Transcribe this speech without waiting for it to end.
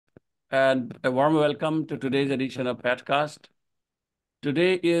and a warm welcome to today's edition of Patcast.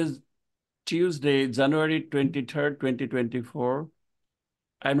 Today is Tuesday, January 23rd, 2024.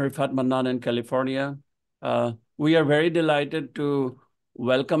 I'm Rifat Mannan in California. We are very delighted to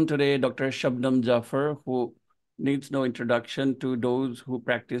welcome today Dr. Shabnam Jaffer, who needs no introduction to those who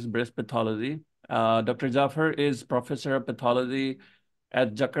practice breast pathology. Dr. Jaffer is professor of pathology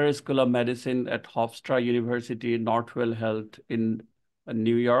at Zucker School of Medicine at Hofstra University, Northwell Health in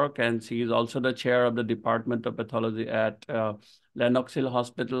New York, and she is also the chair of the Department of Pathology at Lenox Hill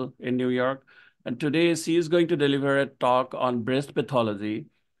Hospital in New York. And today she is going to deliver a talk on breast pathology.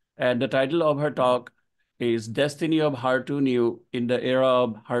 And the title of her talk is Destiny of HER2-New in the Era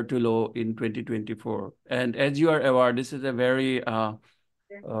of HER2-Low in 2024. And as you are aware, this is a very hot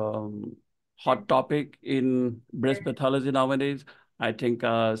topic in breast pathology nowadays. I think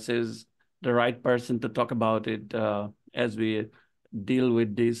she's the right person to talk about it as we deal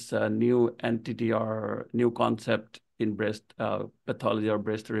with this new entity or new concept in breast pathology or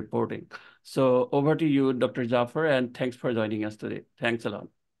breast reporting. So over to you, Dr. Jaffer, and thanks for joining us today. Thanks a lot.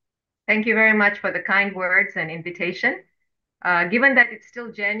 Thank you very much for the kind words and invitation. Given that it's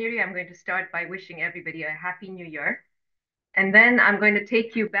still January, I'm going to start by wishing everybody a Happy New Year. And then I'm going to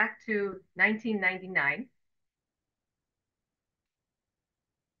take you back to 1999.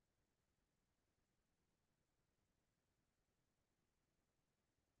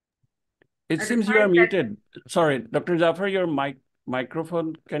 It At the seems you are time that, muted. Sorry, Dr. Jaffer, your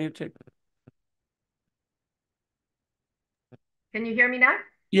microphone, can you check? can you hear me now?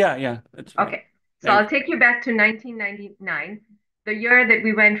 Yeah, that's fine. Okay, so Thank I'll you. take you back to 1999, the year that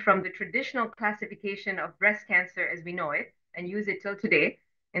we went from the traditional classification of breast cancer as we know it and use it till today,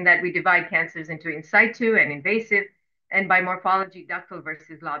 in that we divide cancers into in situ and invasive, and by morphology, ductal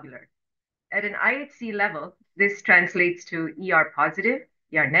versus lobular. At an IHC level, this translates to ER positive,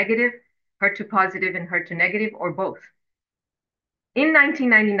 ER negative, HER2 positive, and HER2 negative, or both. In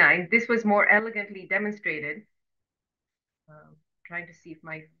 1999, this was more elegantly demonstrated. Trying to see if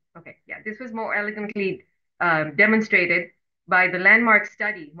my, okay, yeah, this was more elegantly demonstrated by the landmark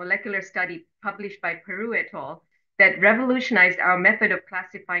study, molecular study published by Peru et al., that revolutionized our method of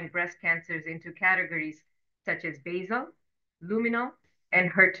classifying breast cancers into categories such as basal, luminal,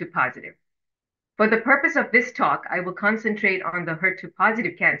 and HER2 positive. For the purpose of this talk, I will concentrate on the HER2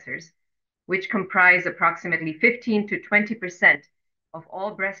 positive cancers, which comprise approximately 15 to 20% of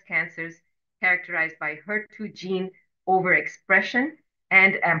all breast cancers characterized by HER2 gene overexpression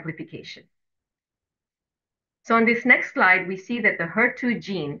and amplification. So on this next slide, we see that the HER2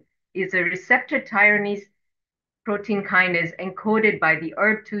 gene is a receptor tyrosine protein kinase encoded by the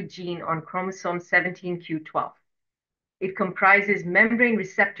ERB2 gene on chromosome 17q12. It comprises membrane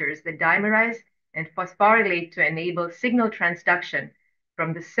receptors that dimerize and phosphorylate to enable signal transduction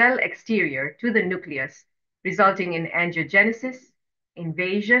from the cell exterior to the nucleus, resulting in angiogenesis,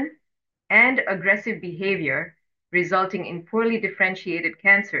 invasion, and aggressive behavior, resulting in poorly differentiated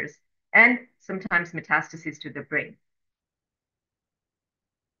cancers and sometimes metastases to the brain.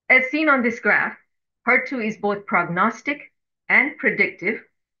 As seen on this graph, HER2 is both prognostic and predictive.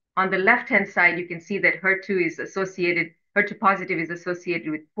 On the left-hand side, you can see that HER2 positive is associated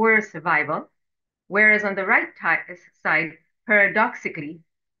with poorer survival, whereas on the right side, paradoxically,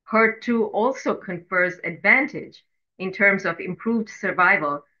 HER2 also confers advantage in terms of improved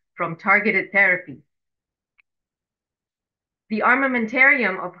survival from targeted therapy. The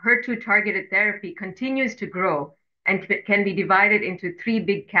armamentarium of HER2 targeted therapy continues to grow and can be divided into three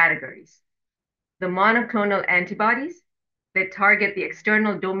big categories. The monoclonal antibodies that target the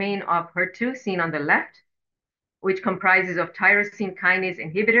external domain of HER2, seen on the left, which comprises of tyrosine kinase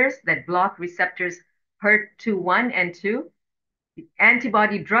inhibitors that block receptors HER2-1 and 2, the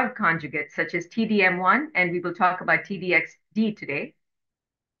antibody drug conjugates such as TDM1, and we will talk about TDXD today.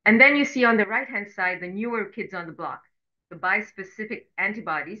 And then you see on the right-hand side, the newer kids on the block, the bispecific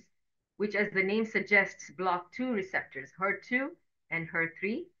antibodies, which as the name suggests, block two receptors, HER2 and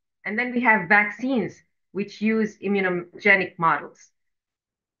HER3. And then we have vaccines, which use immunogenic models.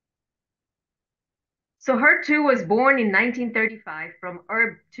 So HER2 was born in 1935 from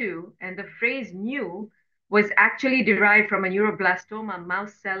ERB2, and the phrase new was actually derived from a neuroblastoma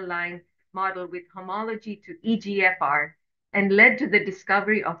mouse cell line model with homology to EGFR and led to the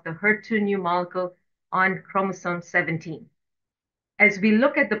discovery of the HER2 new molecule on chromosome 17. As we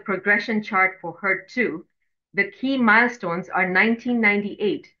look at the progression chart for HER2, the key milestones are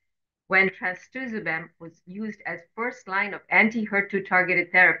 1998, when trastuzumab was used as first line of anti-HER2 targeted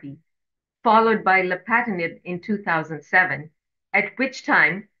therapy, followed by lapatinib in 2007, at which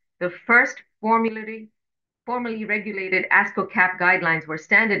time the first formally regulated ASCO-CAP guidelines were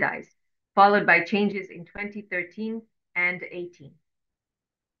standardized, followed by changes in 2013 and 18.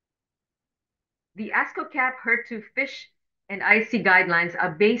 The ASCO-CAP HER2 FISH and IC guidelines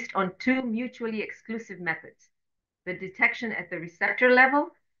are based on two mutually exclusive methods: the detection at the receptor level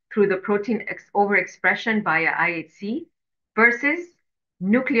through the protein overexpression via IHC versus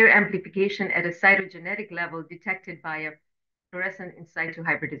nuclear amplification at a cytogenetic level detected via fluorescent in situ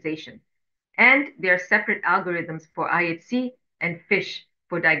hybridization. And there are separate algorithms for IHC and FISH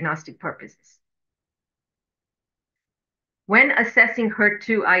for diagnostic purposes. When assessing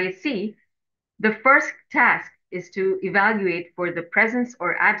HER2 IHC, the first task is to evaluate for the presence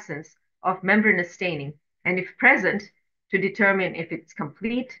or absence of membranous staining, and if present, to determine if it's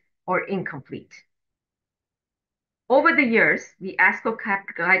complete or incomplete. Over the years, the ASCO-CAP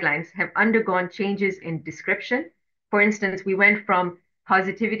guidelines have undergone changes in description. For instance, we went from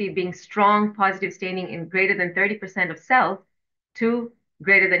positivity being strong positive staining in greater than 30% of cells to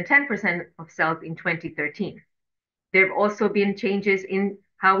greater than 10% of cells in 2013. There have also been changes in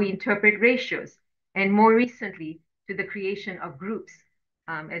how we interpret ratios, and more recently to the creation of groups,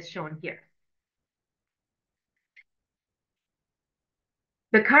 as shown here.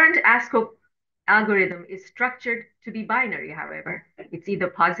 The current ASCO algorithm is structured to be binary, however. It's either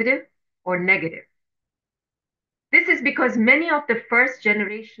positive or negative. This is because many of the first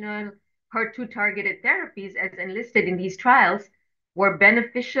generational HER2-targeted therapies, as enlisted in these trials, were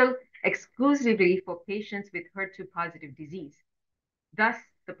beneficial exclusively for patients with HER2-positive disease. Thus,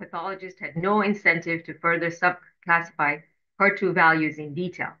 the pathologist had no incentive to further subclassify HER2 values in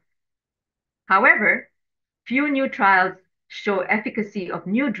detail. However, few new trials show efficacy of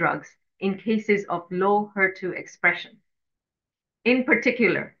new drugs in cases of low HER2 expression. In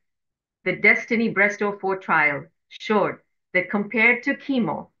particular, the DESTINY-Breast04 trial showed that compared to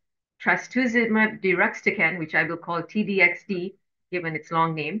chemo, trastuzumab deruxtecan, which I will call TDXD, given its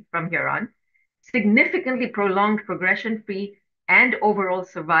long name from here on, significantly prolonged progression-free and overall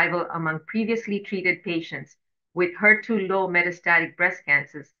survival among previously treated patients with HER2-low metastatic breast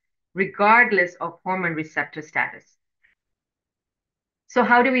cancers, regardless of hormone receptor status. So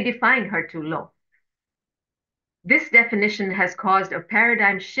how do we define HER2-low? This definition has caused a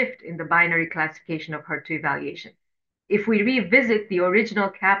paradigm shift in the binary classification of HER2 evaluation. If we revisit the original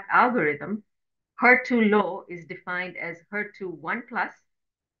CAP algorithm, HER2-low is defined as HER2 1+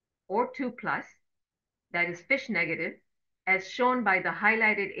 or 2+, that is FISH negative, as shown by the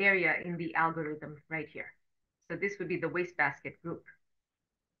highlighted area in the algorithm right here. So this would be the wastebasket group.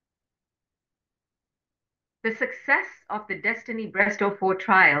 The success of the DESTINY-Breast04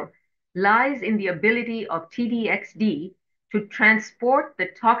 trial lies in the ability of TDXD to transport the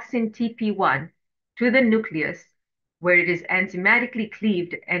toxin TP1 to the nucleus, where it is enzymatically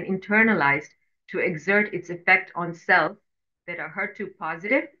cleaved and internalized to exert its effect on cells that are HER2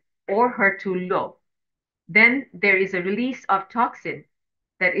 positive or HER2 low. Then there is a release of toxin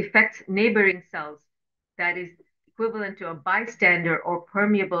that affects neighboring cells that is equivalent to a bystander or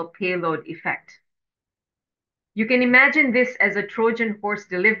permeable payload effect. You can imagine this as a Trojan horse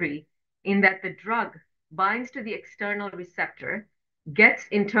delivery in that the drug binds to the external receptor, gets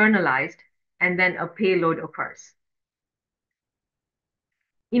internalized, and then a payload occurs.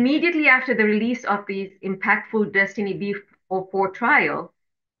 Immediately after the release of the impactful DESTINY-B04 trial,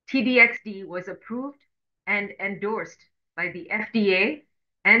 TDXD was approved and endorsed by the FDA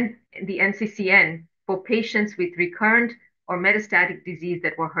and the NCCN for patients with recurrent or metastatic disease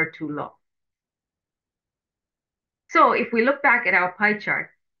that were HER2-low. So if we look back at our pie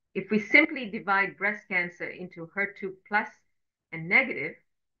chart, if we simply divide breast cancer into HER2 plus and negative,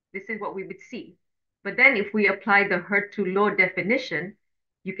 this is what we would see. But then if we apply the HER2-low definition,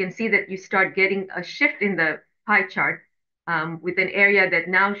 you can see that you start getting a shift in the pie chart with an area that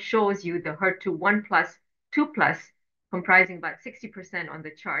now shows you the HER2 1+, 2+, comprising about 60% on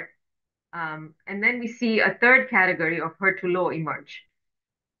the chart. And then we see a third category of HER2-low emerge.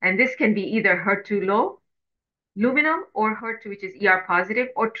 And this can be either HER2-low, luminal, or HER2, which is ER positive,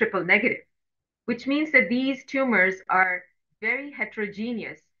 or triple negative, which means that these tumors are very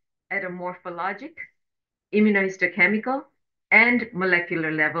heterogeneous at a morphologic, immunohistochemical, and molecular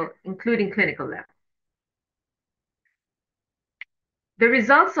level, including clinical level. The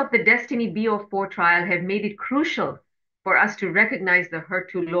results of the DESTINY-B04 trial have made it crucial for us to recognize the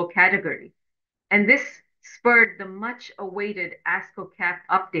HER2-low category, and this spurred the much-awaited ASCO-CAP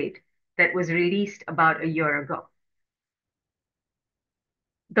update that was released about a year ago.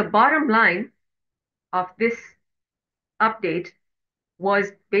 The bottom line of this update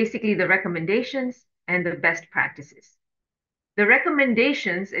was basically the recommendations and the best practices. The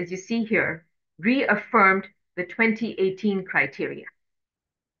recommendations, as you see here, reaffirmed the 2018 criteria.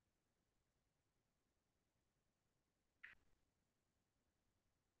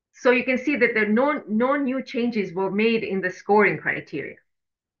 So you can see that no new changes were made in the scoring criteria.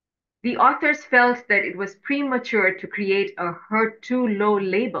 The authors felt that it was premature to create a HER2-low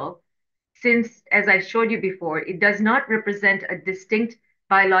label since, as I showed you before, it does not represent a distinct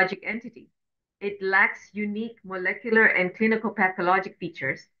biologic entity. It lacks unique molecular and clinical pathologic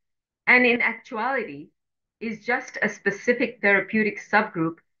features, and in actuality is just a specific therapeutic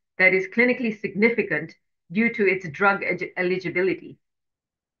subgroup that is clinically significant due to its drug eligibility.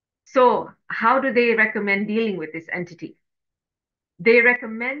 So how do they recommend dealing with this entity? They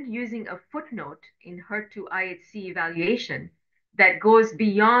recommend using a footnote in HER2-IHC evaluation that goes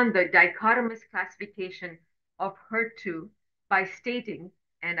beyond the dichotomous classification of HER2 by stating,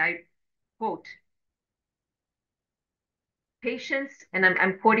 and I quote, patients, and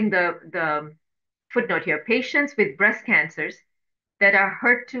I'm quoting the footnote here, patients with breast cancers that are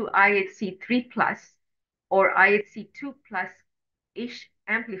HER2 IHC 3+ or IHC 2+-ish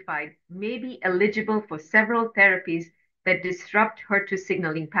amplified may be eligible for several therapies that disrupt HER2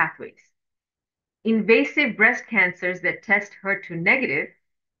 signaling pathways. Invasive breast cancers that test HER2 negative,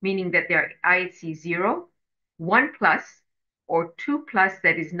 meaning that they are IHC 0, 1+, or 2+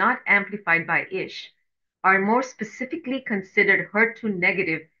 that is not amplified by ISH, are more specifically considered HER2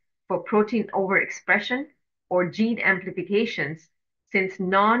 negative for protein overexpression or gene amplifications, since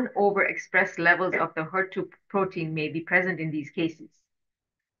non-overexpressed levels of the HER2 protein may be present in these cases.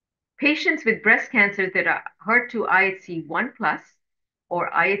 Patients with breast cancers that are HER2 IHC 1+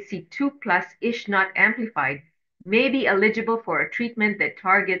 or IHC 2+-ish not amplified may be eligible for a treatment that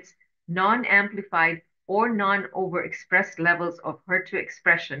targets non-amplified or non-overexpressed levels of HER2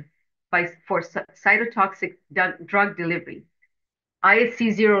 expression for cytotoxic drug delivery.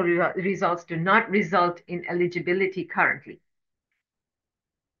 IHC 0 results do not result in eligibility currently.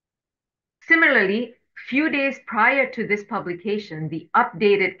 Similarly, few days prior to this publication, the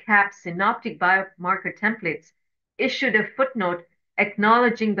updated CAP synoptic biomarker templates issued a footnote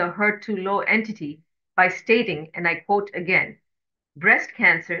acknowledging the HER2-low entity by stating, and I quote again, breast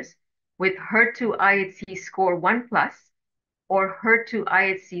cancers with HER2 IHC score 1+ or HER2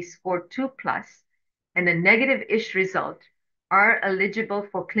 IHC score 2+ and a negative-ish result are eligible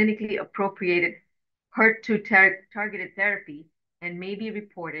for clinically appropriated HER2 targeted therapy and may be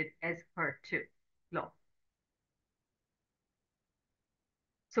reported as HER2-low.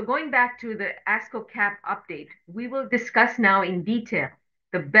 So going back to the ASCO CAP update, we will discuss now in detail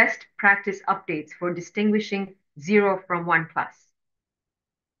the best practice updates for distinguishing 0 from 1+.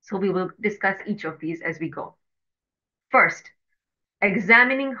 So we will discuss each of these as we go. First,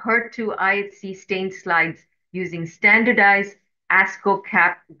 examining HER2 IHC stain slides using standardized ASCO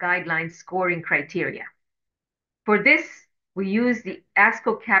CAP guideline scoring criteria. For this, we use the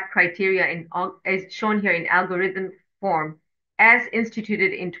ASCO CAP criteria as shown here in algorithm form as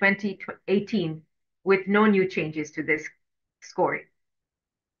instituted in 2018 with no new changes to this scoring.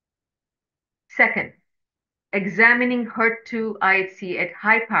 Second, examining HER2 IHC at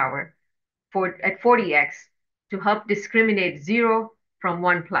high power at 40x to help discriminate 0 from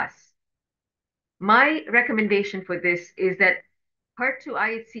 1+. My recommendation for this is that HER2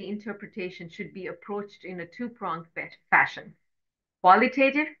 IHC interpretation should be approached in a two-pronged fashion,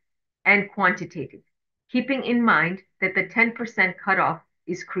 qualitative and quantitative, keeping in mind that the 10% cutoff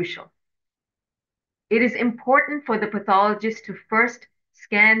is crucial. It is important for the pathologist to first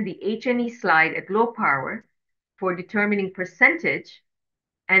scan the H&E slide at low power for determining percentage,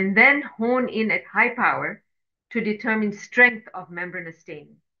 and then hone in at high power to determine strength of membranous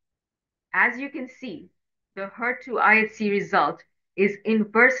staining. As you can see, the HER2 IHC result is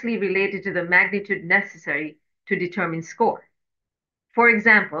inversely related to the magnitude necessary to determine score. For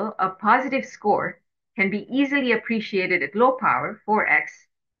example, a positive score can be easily appreciated at low power, 4x,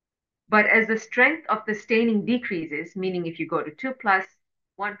 but as the strength of the staining decreases, meaning if you go to 2+,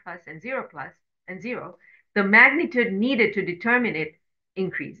 1+, and 0+, the magnitude needed to determine it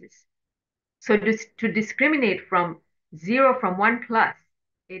increases. So to discriminate from 0 from 1+,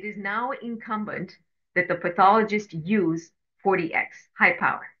 it is now incumbent that the pathologist use 40x, high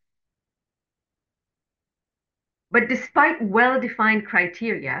power. But despite well-defined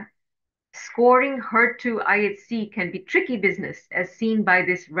criteria, scoring HER2 IHC can be tricky business, as seen by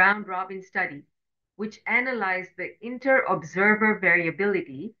this round-robin study, which analyzed the inter-observer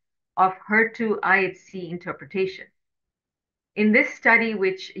variability of HER2 IHC interpretation. In this study,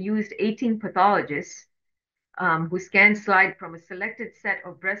 which used 18 pathologists who scanned slides from a selected set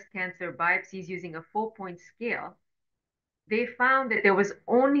of breast cancer biopsies using a 4-point scale, they found that there was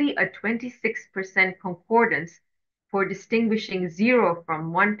only a 26% concordance for distinguishing 0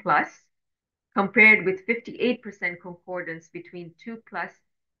 from 1+, compared with 58% concordance between 2+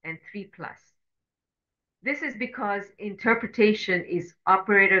 and 3 plus. This is because interpretation is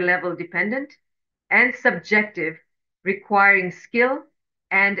operator level dependent and subjective, requiring skill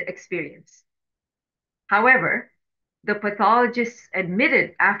and experience. However, the pathologists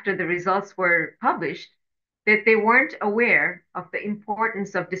admitted after the results were published that they weren't aware of the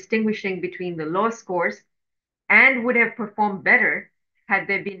importance of distinguishing between the low scores and would have performed better had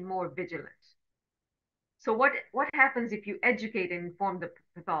they been more vigilant. So what happens if you educate and inform the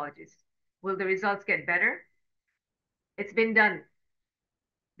pathologist? Will the results get better? It's been done.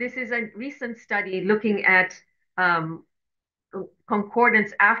 This is a recent study looking at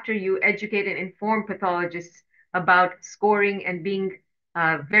concordance after you educate and inform pathologists about scoring and being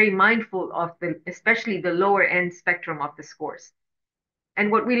very mindful of especially the lower end spectrum of the scores.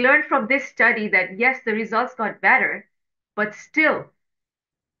 And what we learned from this study that yes, the results got better, but still,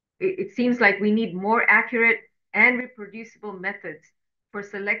 it seems like we need more accurate and reproducible methods for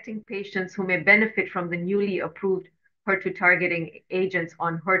selecting patients who may benefit from the newly approved HER2 targeting agents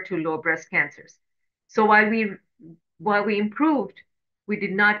on HER2-low breast cancers. So while we improved, we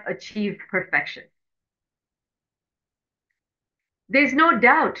did not achieve perfection. There's no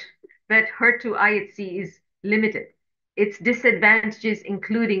doubt that HER2 IHC is limited. Its disadvantages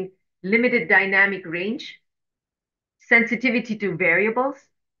including limited dynamic range, sensitivity to variables,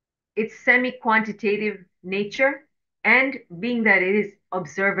 its semi-quantitative nature, and being that it is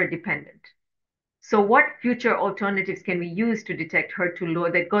observer dependent. So what future alternatives can we use to detect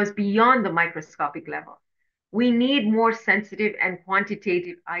HER2-low that goes beyond the microscopic level? We need more sensitive and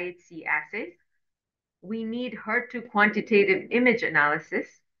quantitative IHC assays. We need HER2 quantitative image analysis,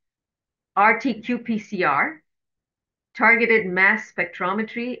 RT-qPCR, targeted mass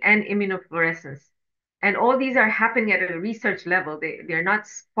spectrometry, and immunofluorescence. And all these are happening at a research level. They're not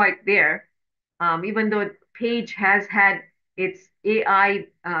quite there, even though Page has had its AI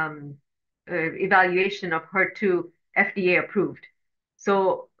evaluation of HER2 FDA approved.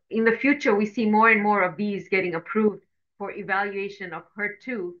 So in the future, we see more and more of these getting approved for evaluation of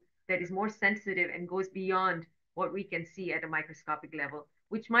HER2 that is more sensitive and goes beyond what we can see at a microscopic level,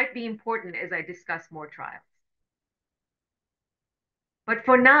 which might be important as I discuss more trials. But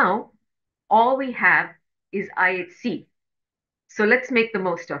for now, all we have is IHC. So let's make the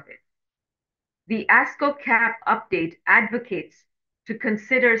most of it. The ASCO CAP update advocates to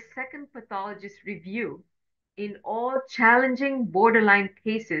consider second pathologist review in all challenging borderline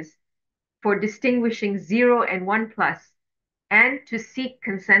cases for distinguishing 0 and 1 plus and to seek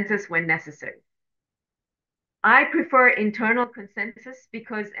consensus when necessary. I prefer internal consensus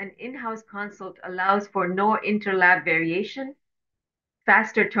because an in-house consult allows for no interlab variation,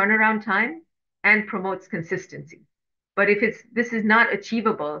 faster turnaround time, and promotes consistency. But if this is not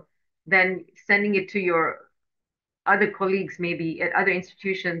achievable, then sending it to your other colleagues, maybe at other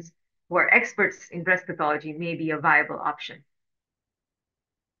institutions who are experts in breast pathology, may be a viable option.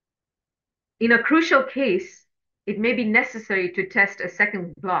 In a crucial case, it may be necessary to test a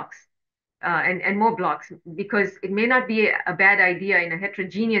second blocks and more blocks because it may not be a bad idea in a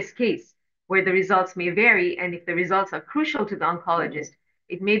heterogeneous case where the results may vary. And if the results are crucial to the oncologist,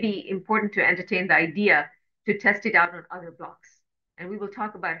 it may be important to entertain the idea to test it out on other blocks. And we will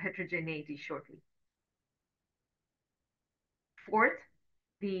talk about heterogeneity shortly. Fourth,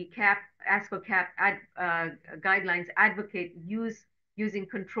 the ASCO CAP guidelines advocate using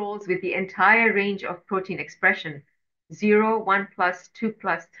controls with the entire range of protein expression, 0, 1 plus, 2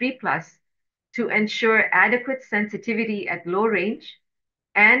 plus, 3 plus, to ensure adequate sensitivity at low range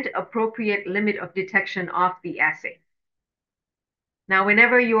and appropriate limit of detection of the assay. Now,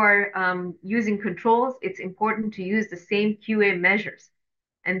 whenever you are using controls, it's important to use the same QA measures.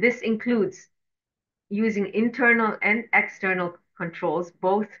 And this includes using internal and external controls,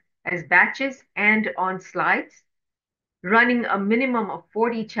 both as batches and on slides, running a minimum of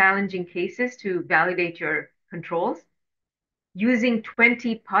 40 challenging cases to validate your controls, using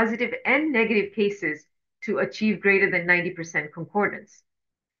 20 positive and negative cases to achieve greater than 90% concordance.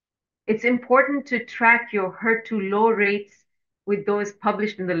 It's important to track your HER2-low rates with those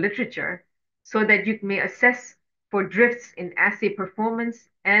published in the literature so that you may assess for drifts in assay performance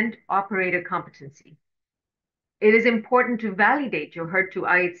and operator competency. It is important to validate your HER2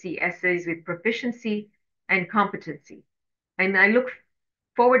 IHC assays with proficiency and competency. And I look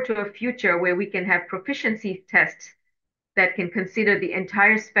forward to a future where we can have proficiency tests that can consider the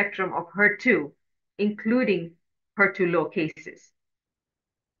entire spectrum of HER2, including HER2-low cases.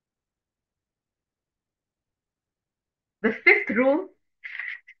 The fifth rule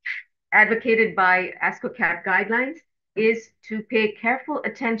advocated by ASCO CAP guidelines is to pay careful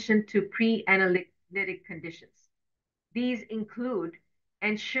attention to pre-analytic conditions. These include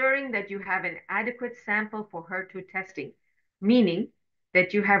ensuring that you have an adequate sample for HER2 testing, meaning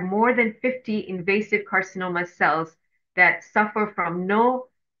that you have more than 50 invasive carcinoma cells that suffer from no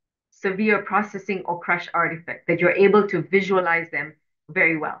severe processing or crush artifact, that you're able to visualize them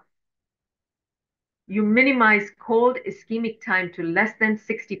very well. You minimize cold ischemic time to less than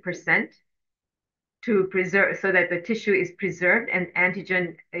 60% to preserve so that the tissue is preserved and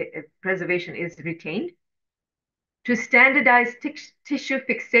antigen preservation is retained. To standardize tissue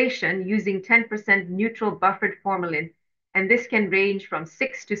fixation using 10% neutral buffered formalin, and this can range from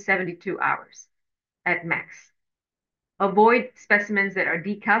 6 to 72 hours at max. Avoid specimens that are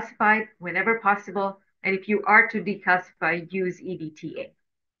decalcified whenever possible, and if you are to decalcify, use EDTA.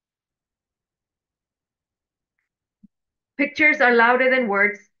 Pictures are louder than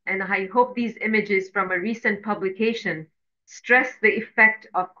words, and I hope these images from a recent publication stress the effect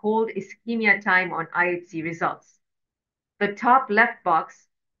of cold ischemia time on IHC results. The top left box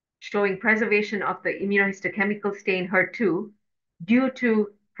showing preservation of the immunohistochemical stain HER2 due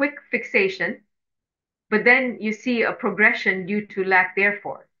to quick fixation, but then you see a progression due to lack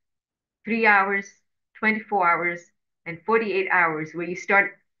therefore. 3 hours, 24 hours, and 48 hours, where you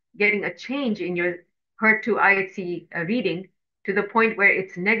start getting a change in your HER2 IHC reading to the point where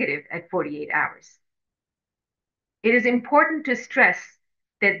it's negative at 48 hours. It is important to stress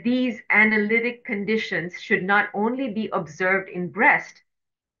that these analytic conditions should not only be observed in breast,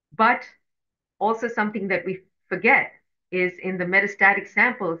 but also something that we forget is in the metastatic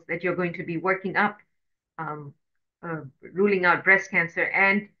samples that you're going to be working up, ruling out breast cancer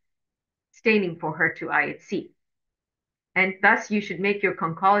and staining for HER2 IHC. And thus, you should make your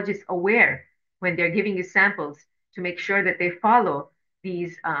oncologists aware when they're giving you samples to make sure that they follow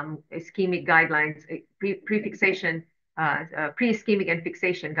these ischemic guidelines, pre-fixation, pre-ischemic and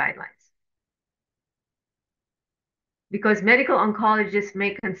fixation guidelines. Because medical oncologists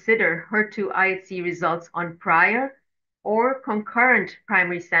may consider HER2 IHC results on prior or concurrent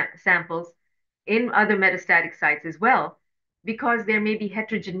primary samples in other metastatic sites as well, because there may be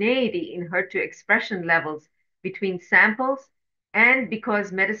heterogeneity in HER2 expression levels between samples, and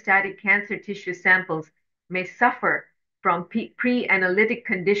because metastatic cancer tissue samples may suffer from pre-analytic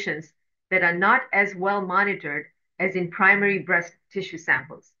conditions that are not as well monitored as in primary breast tissue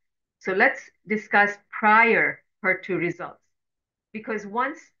samples. So let's discuss prior HER2 results, because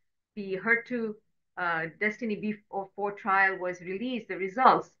once the HER2 Destiny B04 trial was released, the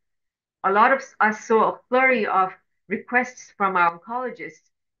results, a lot of us saw a flurry of requests from our oncologists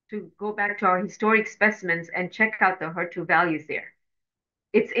to go back to our historic specimens and check out the HER2 values there.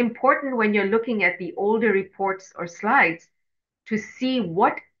 It's important when you're looking at the older reports or slides to see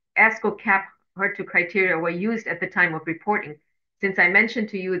what ASCO CAP HER2 criteria were used at the time of reporting. Since I mentioned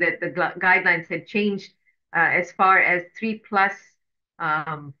to you that the guidelines had changed as far as 3+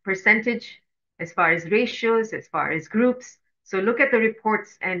 percentage, as far as ratios, as far as groups. So look at the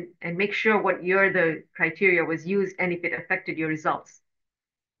reports and make sure what year the criteria was used and if it affected your results.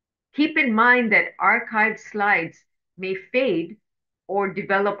 Keep in mind that archived slides may fade or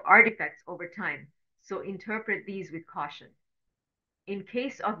develop artifacts over time, so interpret these with caution. In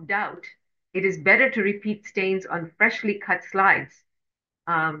case of doubt, it is better to repeat stains on freshly cut slides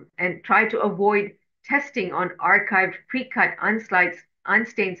and try to avoid testing on archived, pre-cut,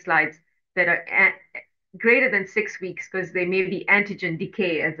 unstained slides that are greater than 6 weeks because they may be antigen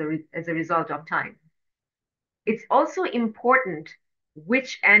decay as a result of time. It's also important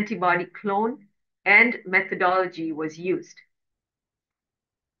which antibody clone and methodology was used.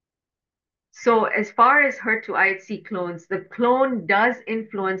 So as far as HER2 IHC clones, the clone does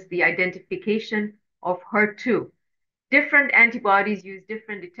influence the identification of HER2. Different antibodies use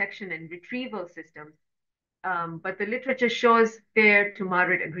different detection and retrieval systems, but the literature shows fair to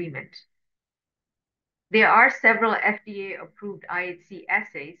moderate agreement. There are several FDA-approved IHC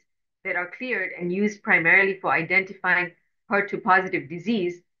assays that are cleared and used primarily for identifying HER2-positive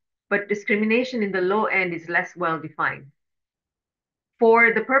disease, but discrimination in the low end is less well defined.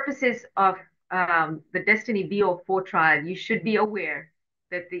 For the purposes of the Destiny B04 trial, you should be aware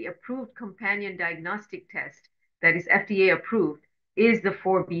that the approved companion diagnostic test that is FDA approved is the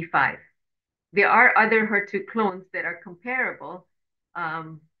 4B5. There are other HER2 clones that are comparable,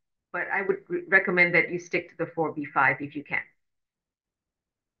 but I would recommend that you stick to the 4B5 if you can.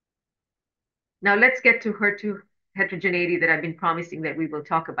 Now let's get to HER2 heterogeneity that I've been promising that we will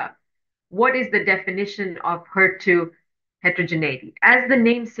talk about. What is the definition of HER2 heterogeneity? As the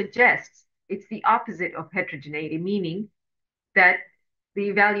name suggests, it's the opposite of heterogeneity, meaning that the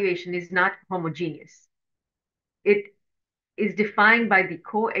evaluation is not homogeneous. It is defined by the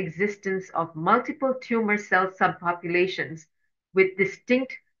coexistence of multiple tumor cell subpopulations with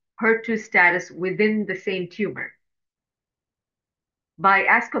distinct HER2 status within the same tumor. By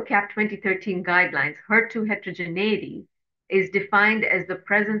ASCO-CAP 2013 guidelines, HER2 heterogeneity is defined as the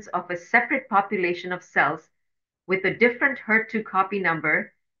presence of a separate population of cells with a different HER2 copy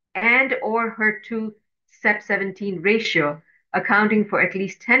number and or HER2 CEP17 ratio accounting for at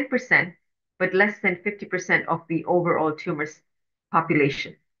least 10%, but less than 50% of the overall tumor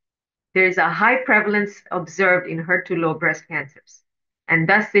population. There is a high prevalence observed in HER2-low breast cancers, and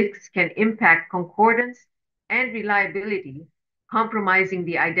thus this can impact concordance and reliability, compromising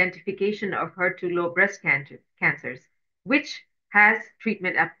the identification of HER2-low breast cancers, which has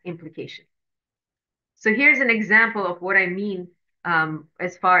treatment implications. So here's an example of what I mean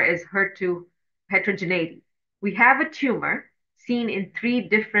as far as HER2 heterogeneity. We have a tumor seen in 3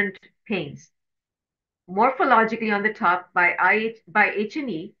 different panes. Morphologically on the top by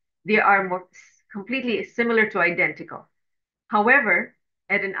H&E, they are completely similar to identical. However,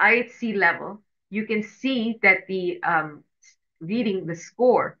 at an IHC level, you can see that the reading, the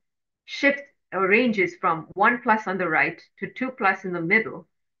score, shifts or ranges from 1+ on the right to 2+ in the middle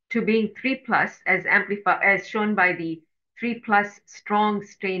to being 3+ as shown by the 3+ strong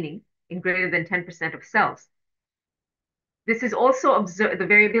staining in greater than 10% of cells. This is also observed, the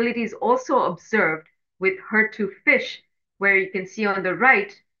variability is also observed with HER2 FISH, where you can see on the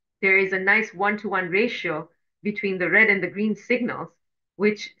right, there is a nice 1-to-1 ratio between the red and the green signals,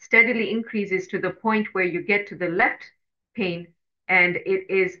 which steadily increases to the point where you get to the left pane, and it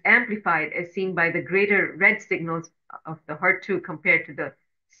is amplified as seen by the greater red signals of the HER2 compared to the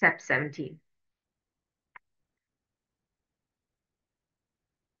CEP17.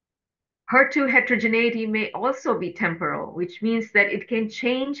 HER2 heterogeneity may also be temporal, which means that it can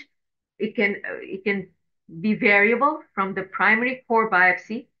change, it can be variable from the primary core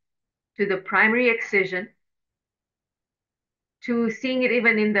biopsy to the primary excision to seeing it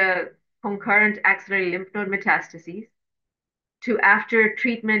even in the concurrent axillary lymph node metastases to after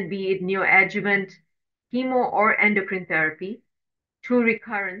treatment, be it neoadjuvant, chemo or endocrine therapy, to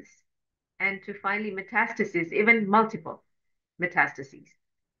recurrence, and to finally metastasis, even multiple metastases.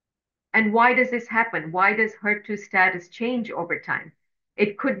 And why does this happen? Why does HER2 status change over time?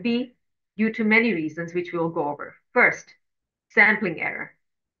 It could be due to many reasons, which we'll go over. First, sampling error.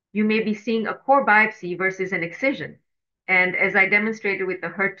 You may be seeing a core biopsy versus an excision. And as I demonstrated with the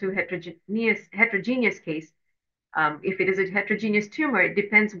HER2 heterogeneous case, if it is a heterogeneous tumor, it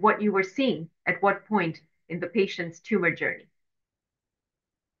depends what you were seeing at what point in the patient's tumor journey,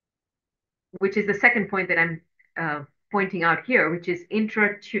 which is the second point that I'm pointing out here, which is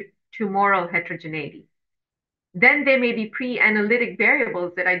intratumoral heterogeneity. Then there may be pre-analytic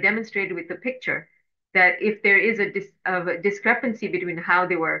variables that I demonstrated with the picture, that if there is a discrepancy between how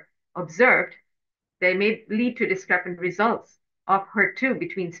they were observed, they may lead to discrepant results of HER2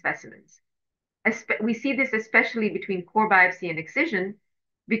 between specimens. We see this especially between core biopsy and excision,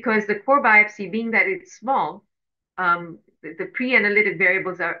 because the core biopsy, being that it's small, the pre-analytic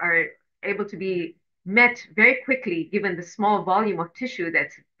variables are able to be met very quickly given the small volume of tissue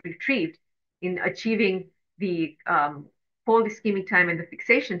that's retrieved in achieving the fold ischemic time and the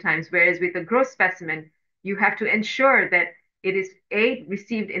fixation times, whereas with a gross specimen, you have to ensure that it is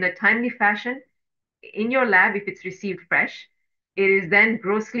received in a timely fashion in your lab if it's received fresh. It is then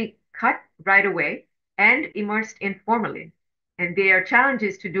grossly cut right away and immersed in formalin. And there are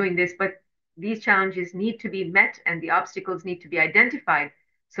challenges to doing this, but these challenges need to be met and the obstacles need to be identified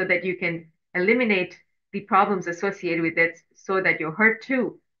so that you can eliminate the problems associated with it so that your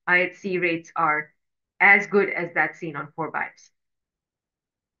HER2 IHC rates are as good as that seen on core biopsy.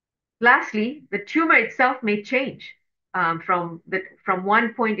 Lastly, the tumor itself may change from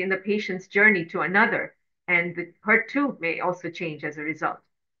one point in the patient's journey to another, and the HER2 may also change as a result.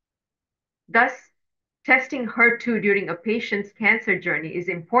 Thus, testing HER2 during a patient's cancer journey is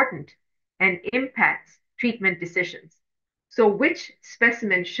important and impacts treatment decisions. So which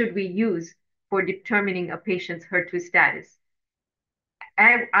specimen should we use for determining a patient's HER2 status?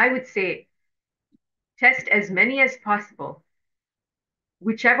 I would say test as many as possible,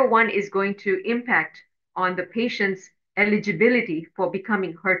 whichever one is going to impact on the patient's eligibility for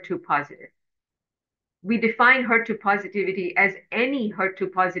becoming HER2 positive. We define HER2 positivity as any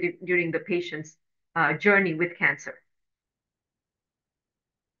HER2 positive during the patient's journey with cancer.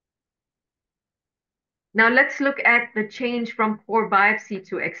 Now let's look at the change from core biopsy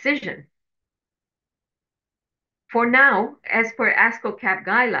to excision. For now, as per ASCO-CAP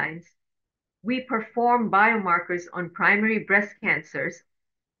guidelines, we perform biomarkers on primary breast cancers,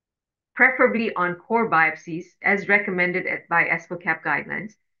 preferably on core biopsies as recommended by ASCO-CAP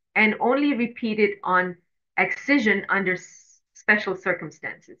guidelines, and only repeat it on excision under special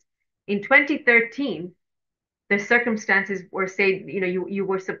circumstances. In 2013, the circumstances were say, you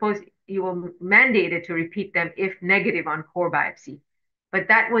were mandated to repeat them if negative on core biopsy. But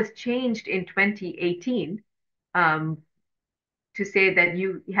that was changed in 2018 um, to say that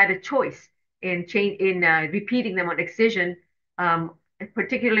you had a choice in repeating them on excision, um,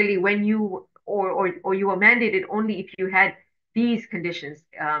 particularly when or you were mandated only if you had these conditions.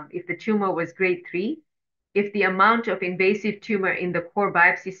 If the tumor was grade 3, if the amount of invasive tumor in the core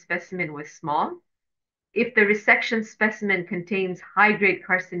biopsy specimen was small, if the resection specimen contains high-grade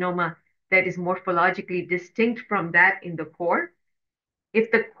carcinoma that is morphologically distinct from that in the core, if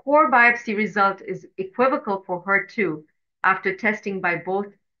the core biopsy result is equivocal for HER2 after testing by both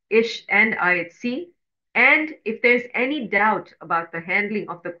ISH and IHC, and if there's any doubt about the handling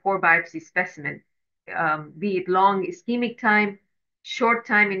of the core biopsy specimen, be it long ischemic time, short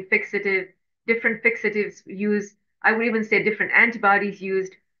time in fixative, different fixatives used, I would even say different antibodies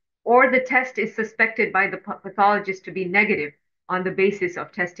used, or the test is suspected by the pathologist to be negative on the basis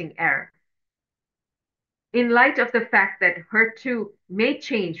of testing error. In light of the fact that HER2 may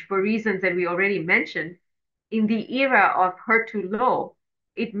change for reasons that we already mentioned, in the era of HER2-low,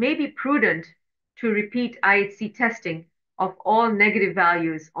 it may be prudent to repeat IHC testing of all negative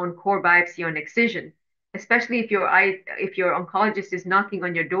values on core biopsy on excision, especially if your oncologist is knocking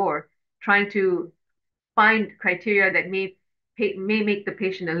on your door trying to find criteria that may make the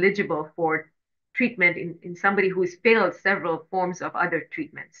patient eligible for treatment in somebody who's failed several forms of other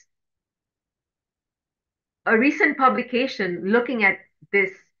treatments. A recent publication looking at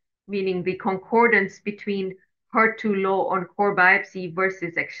this, meaning the concordance between HER2-low on core biopsy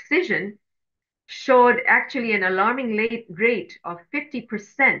versus excision, showed actually an alarming rate of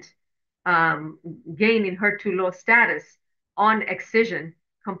 50% gain in HER2-low status on excision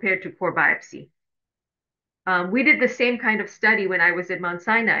compared to core biopsy. We did the same kind of study when I was at Mount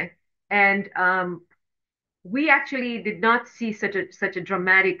Sinai, and we actually did not see such a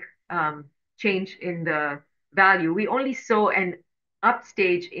dramatic change in the value. We only saw an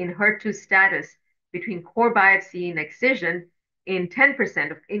upstage in HER2 status between core biopsy and excision in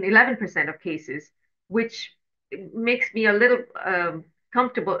 11% of cases, which makes me a little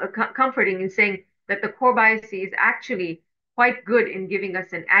comforting in saying that the core biopsy is actually quite good in giving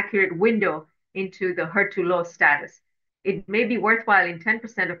us an accurate window into the HER2-low status. It may be worthwhile in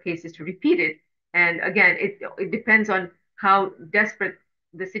 10% of cases to repeat it. And again, it depends on how desperate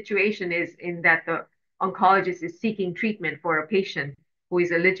the situation is in that the oncologist is seeking treatment for a patient who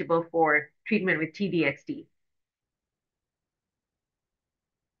is eligible for treatment with T-DXd.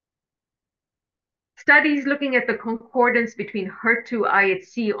 Studies looking at the concordance between HER2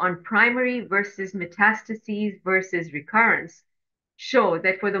 IHC on primary versus metastases versus recurrence show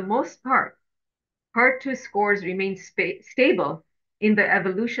that for the most part, HER2 scores remain stable in the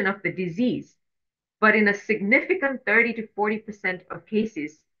evolution of the disease, but in a significant 30 to 40% of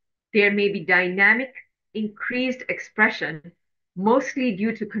cases, there may be dynamic increased expression, mostly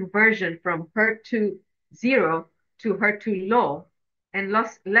due to conversion from HER2-0 to HER2-low, and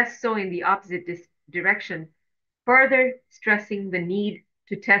less so in the opposite direction, further stressing the need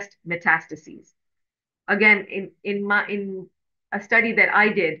to test metastases. Again, in a study that I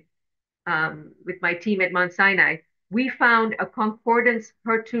did with my team at Mount Sinai, we found a concordance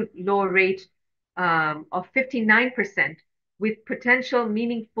HER2-low rate of 59% with potential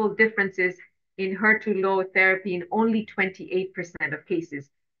meaningful differences in HER2-low therapy in only 28% of cases.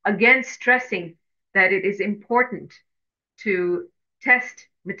 Again, stressing that it is important to test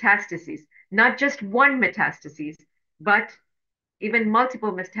metastases, not just one metastases, but even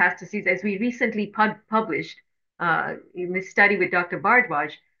multiple metastases, as we recently published in this study with Dr.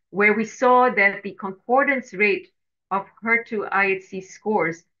 Bardwaj, where we saw that the concordance rate of HER2 IHC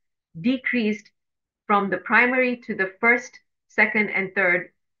scores decreased from the primary to the first, second, and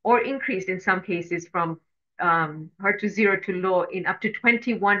third, or increased in some cases from HER2-0 to low in up to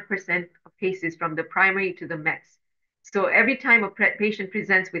 21% of cases from the primary to the mets. So every time a patient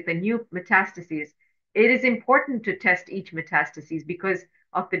presents with a new metastasis, it is important to test each metastasis because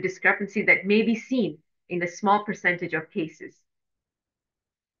of the discrepancy that may be seen in a small percentage of cases.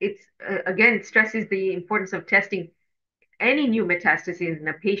 It's again stresses the importance of testing any new metastases in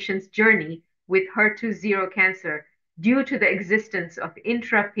a patient's journey with HER2-0 cancer due to the existence of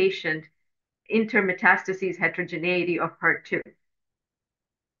intra-patient intermetastases heterogeneity of HER2.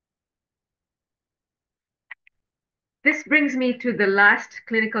 This brings me to the last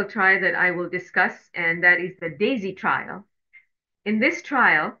clinical trial that I will discuss, and that is the DAISY trial. In this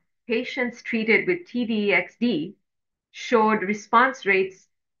trial, patients treated with T-DXd showed response rates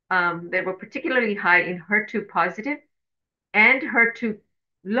that were particularly high in HER2 positive and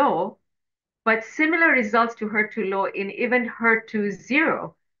HER2-low, but similar results to HER2-low in even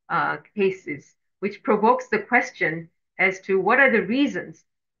HER2-zero cases, which provokes the question as to what are the reasons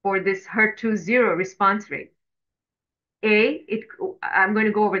for this HER2-zero response rate. I'm going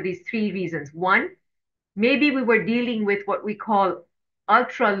to go over these three reasons. One, maybe we were dealing with what we call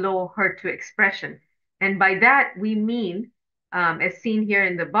ultra low HER2 expression. And by that, we mean, as seen here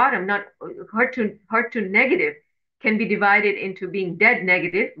in the bottom, not HER2 negative can be divided into being dead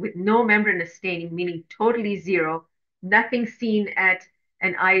negative with no membranous staining, meaning totally zero, nothing seen at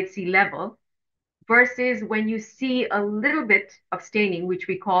an IHC level, versus when you see a little bit of staining, which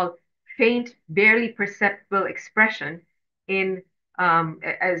we call faint, barely perceptible expression in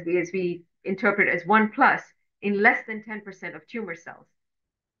as we interpret as 1 plus in less than 10% of tumor cells.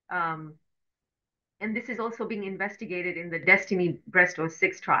 Um, and this is also being investigated in the Destiny Breast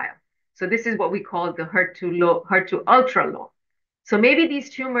 06 trial. So this is what we call the HER2 low, HER2 ultra low. So maybe these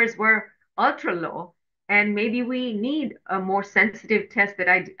tumors were ultra low, and maybe we need a more sensitive test that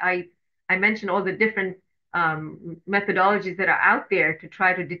I mentioned all the different methodologies that are out there to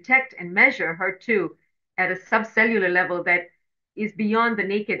try to detect and measure HER2 at a subcellular level that is beyond the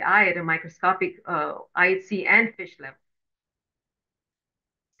naked eye at a microscopic IHC and FISH level.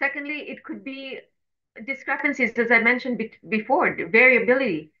 Secondly, it could be discrepancies, as I mentioned before,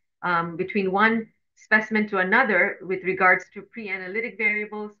 variability between one specimen to another with regards to pre-analytic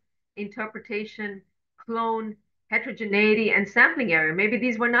variables, interpretation, clone, heterogeneity, and sampling error. Maybe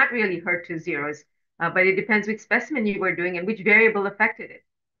these were not really HER2 zeros, but it depends which specimen you were doing and which variable affected it.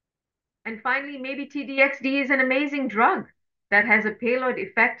 And finally, maybe TDXD is an amazing drug that has a payload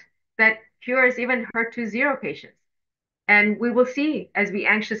effect that cures even HER2 zero patients. And we will see as we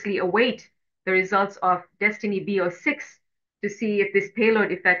anxiously await the results of Destiny B06 to see if this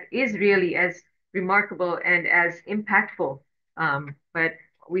payload effect is really as remarkable and as impactful. But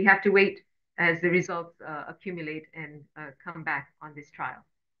we have to wait as the results accumulate and come back on this trial.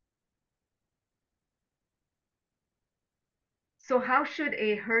 So how should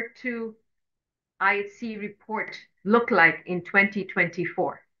a HER2 IHC report look like in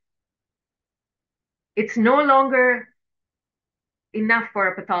 2024? It's no longer enough for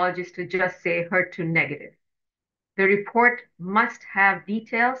a pathologist to just say HER2 negative. The report must have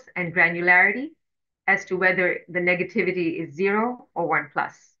details and granularity as to whether the negativity is 0 or 1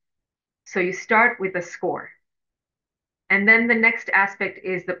 plus. So you start with a score. And then the next aspect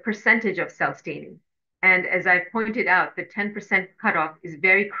is the percentage of cell staining. And as I pointed out, the 10% cutoff is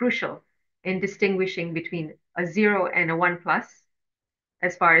very crucial in distinguishing between a 0 and a 1 plus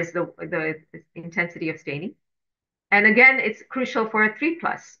as far as the intensity of staining. And again, it's crucial for a 3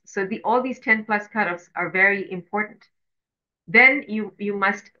 plus. So all these 10 plus cutoffs are very important. Then you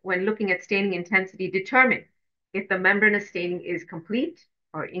must, when looking at staining intensity, determine if the membranous staining is complete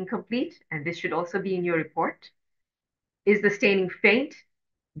or incomplete, and this should also be in your report. Is the staining faint,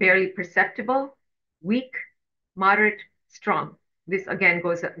 barely perceptible, weak, moderate, strong? This again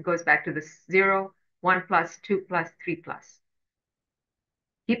goes back to the 0, 1 plus, 2 plus, 3 plus.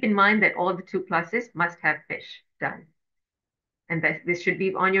 Keep in mind that all the 2 pluses must have FISH done, and that this should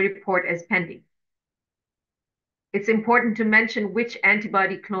be on your report as pending. It's important to mention which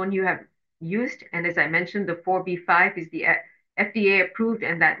antibody clone you have used. And as I mentioned, the 4B5 is the FDA approved,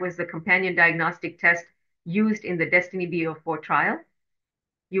 and that was the companion diagnostic test used in the Destiny B04 trial.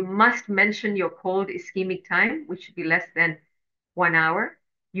 You must mention your cold ischemic time, which should be less than 1 hour.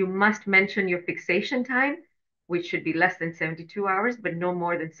 You must mention your fixation time, which should be less than 72 hours, but no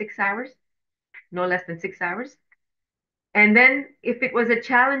more than 6 hours, no less than 6 hours. And then if it was a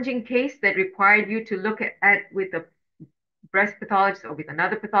challenging case that required you to look at with a breast pathologist or with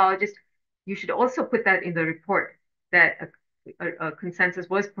another pathologist, you should also put that in the report that a consensus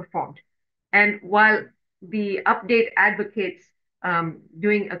was performed. And while the update advocates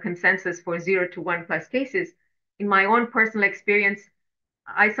doing a consensus for 0 to 1 plus cases, in my own personal experience,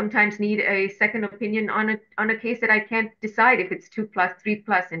 I sometimes need a second opinion on a case that I can't decide if it's 2 plus, 3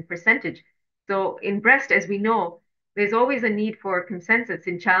 plus in percentage. So in breast, as we know, there's always a need for consensus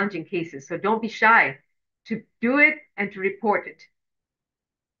in challenging cases. So don't be shy to do it and to report it.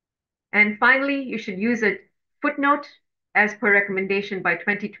 And finally, you should use a footnote as per recommendation by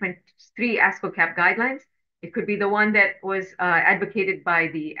 2023 ASCO CAP guidelines. It could be the one that was advocated by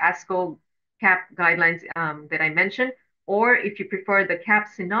the ASCO CAP guidelines that I mentioned, or if you prefer the CAP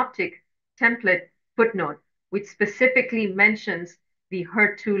synoptic template footnote, which specifically mentions the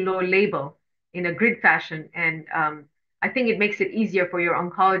HER2-low label in a grid fashion. And I think it makes it easier for your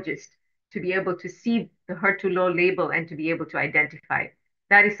oncologist to be able to see the HER2-low label and to be able to identify it.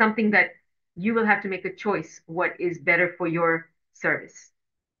 That is something that you will have to make a choice what is better for your service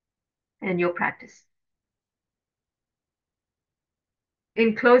and your practice.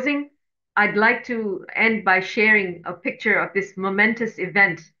 In closing, I'd like to end by sharing a picture of this momentous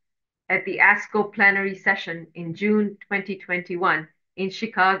event at the ASCO plenary session in June 2021 in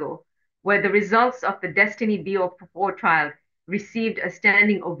Chicago, where the results of the Destiny BO4 trial received a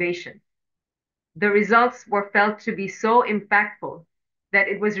standing ovation. The results were felt to be so impactful that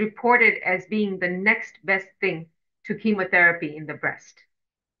it was reported as being the next best thing to chemotherapy in the breast.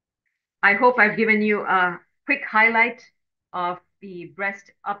 I hope I've given you a quick highlight of the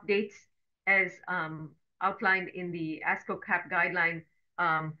breast updates as outlined in the ASCO CAP guideline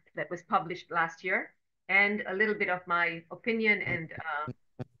that was published last year, and a little bit of my opinion and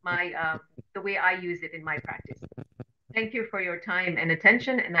the way I use it in my practice. Thank you for your time and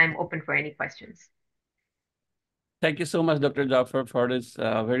attention, and I'm open for any questions. Thank you so much, Dr. Jaffer, for this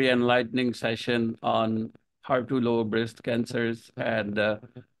very enlightening session on HER2-low breast cancers and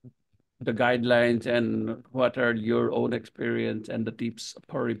the guidelines and what are your own experience and the tips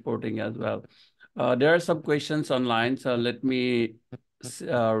for reporting as well. There are some questions online, so let me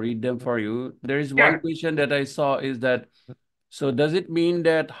read them for you. There is one question that I saw is that, so does it mean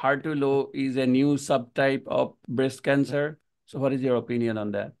that HER2-low is a new subtype of breast cancer? So what is your opinion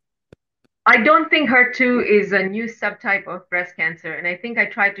on that? I don't think HER2 is a new subtype of breast cancer. And I think I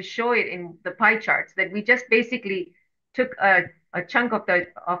tried to show it in the pie charts that we just basically took a chunk of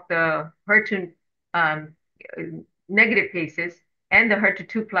the HER2 negative cases and the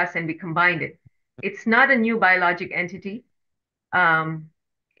HER2 plus and we combined it. It's not a new biologic entity.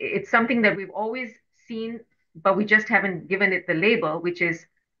 It's something that we've always seen, but we just haven't given it the label, which is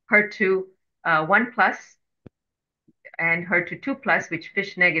HER2 1 plus and HER2 plus, which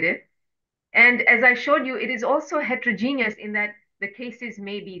FISH negative. And as I showed you, it is also heterogeneous in that the cases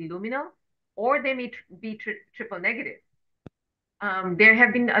may be luminal or they may be triple negative. There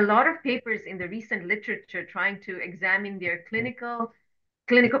have been a lot of papers in the recent literature trying to examine their clinical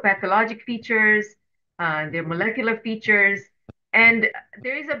pathologic features, their molecular features, and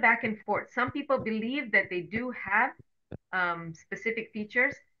there is a back and forth. Some people believe that they do have specific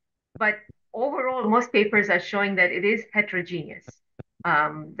features, but overall, most papers are showing that it is heterogeneous,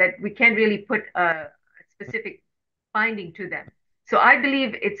 that we can't really put a specific finding to them. So I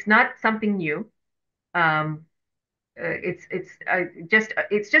believe it's not something new. It's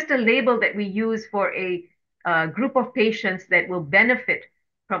just a label that we use for a group of patients that will benefit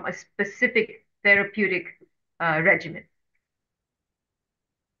from a specific therapeutic regimen.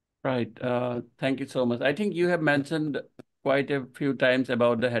 Right. Thank you so much. I think you have mentioned quite a few times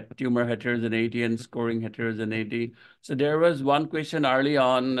about the tumor heterogeneity and scoring heterogeneity. So there was one question early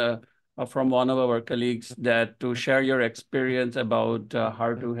on from one of our colleagues that to share your experience about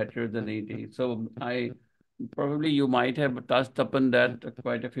HER2 heterogeneity. So probably you might have touched upon that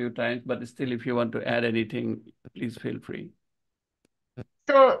quite a few times, but still, if you want to add anything, please feel free.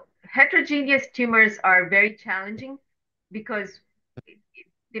 So heterogeneous tumors are very challenging because it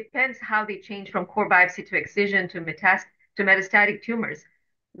depends how they change from core biopsy to excision to metastatic tumors.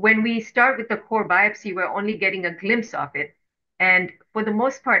 When we start with the core biopsy, we're only getting a glimpse of it. And for the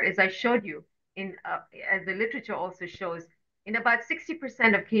most part, as I showed you, as the literature also shows, in about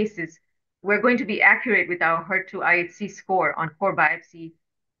 60% of cases, we're going to be accurate with our HER2 IHC score on core biopsy,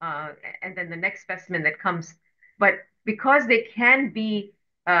 and then the next specimen that comes. But because they can be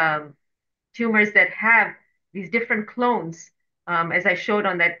tumors that have these different clones, as I showed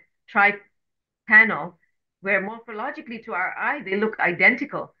on that panel, where morphologically to our eye, they look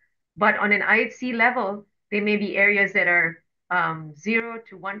identical. But on an IHC level, they may be areas that are 0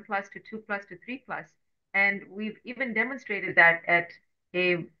 to 1 plus to 2 plus to 3 plus. And we've even demonstrated that at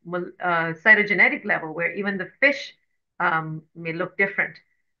a cytogenetic level, where even the FISH may look different.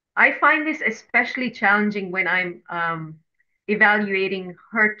 I find this especially challenging when I'm evaluating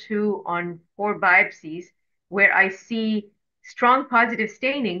HER2 on core biopsies, where I see strong positive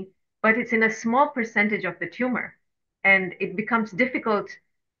staining, but it's in a small percentage of the tumor. And it becomes difficult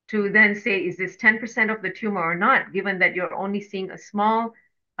to then say, is this 10% of the tumor or not, given that you're only seeing a small,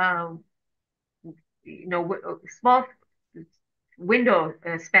 small window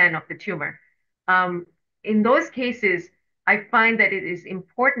span of the tumor. In those cases, I find that it is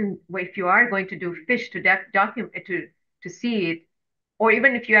important if you are going to do FISH to document to see it, or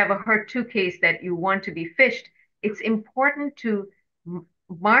even if you have a HER2 case that you want to be fished, it's important to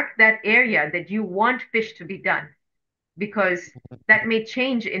mark that area that you want FISH to be done, because that may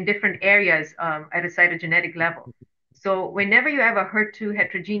change in different areas at a cytogenetic level. So whenever you have a HER2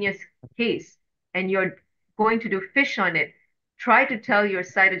 heterogeneous case and you're going to do FISH on it, try to tell your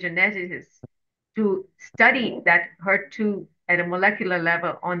cytogeneticists to study that HER2 at a molecular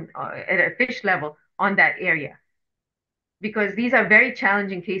level at a fish level on that area, because these are very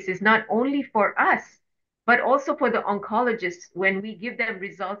challenging cases, not only for us, but also for the oncologists when we give them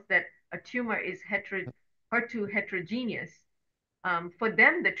results that a tumor is HER2 heterogeneous. For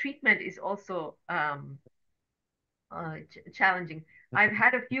them, the treatment is also challenging. I've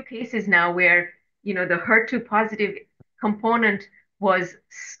had a few cases now where the HER2 positive component was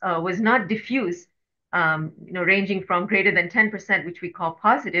not diffuse, ranging from greater than 10%, which we call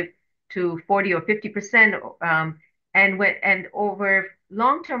positive, to 40 or 50%. And over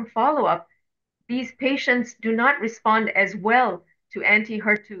long-term follow-up, these patients do not respond as well to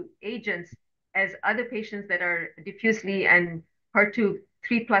anti-HER2 agents as other patients that are diffusely and HER2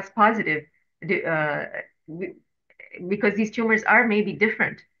 3 plus positive, uh, because these tumors are maybe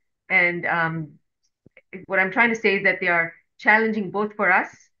different. And what I'm trying to say is that they are challenging both for us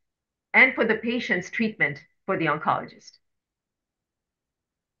and for the patient's treatment for the oncologist.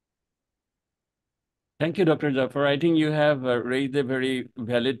 Thank you, Dr. Jaffer. I think you have raised a very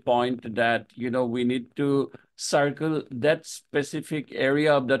valid point that, we need to circle that specific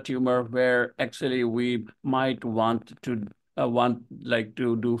area of the tumor where actually we might want to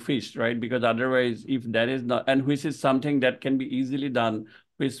do FISH, right? Because otherwise, if that is not, and which is something that can be easily done,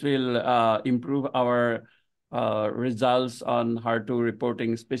 which will improve our results on HER2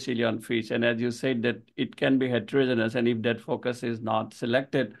 reporting, especially on FISH. And as you said, that it can be heterogeneous, and if that focus is not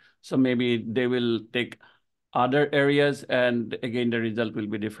selected, so maybe they will take other areas, and again, the result will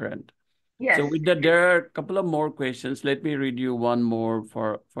be different. Yes. So with that, there are a couple of more questions. Let me read you one more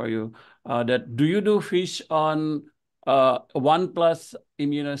for you. That do you do FISH on 1+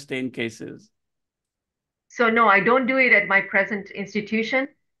 immunostain cases? So no, I don't do it at my present institution.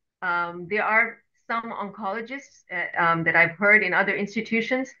 There are some oncologists that I've heard in other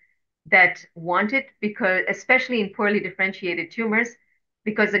institutions that want it, because especially in poorly differentiated tumors,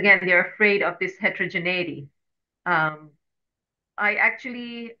 because again, they're afraid of this heterogeneity. I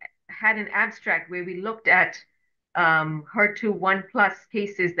actually had an abstract where we looked at HER2 1+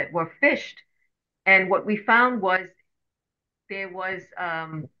 cases that were fished, and what we found was there was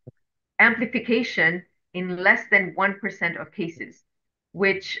amplification in less than 1% of cases,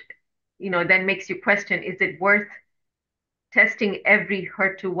 which then makes you question, is it worth testing every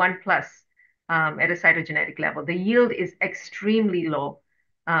HER2 1+ at a cytogenetic level? The yield is extremely low.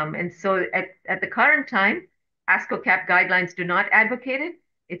 And so at the current time, ASCO-CAP guidelines do not advocate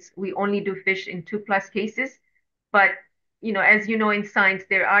it. We only do FISH in 2+ cases. But as you know, in science,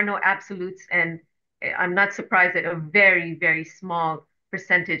 there are no absolutes, and I'm not surprised that a very, very small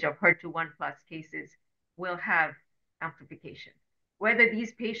percentage of HER2 1+ cases will have amplification. Whether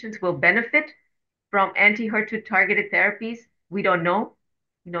these patients will benefit from anti-HER2 targeted therapies, we don't know.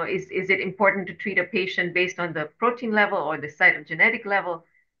 Is it important to treat a patient based on the protein level or the cytogenetic level?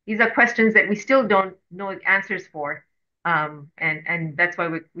 These are questions that we still don't know answers for. And that's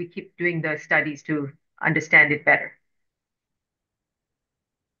why we keep doing the studies to understand it better.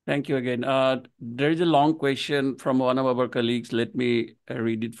 Thank you again. There is a long question from one of our colleagues. Let me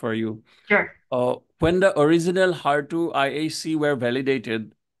read it for you. Sure. When the original HER2 IHC were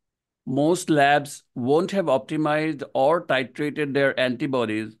validated, most labs won't have optimized or titrated their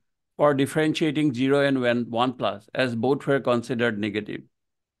antibodies for differentiating 0 and 1+, as both were considered negative.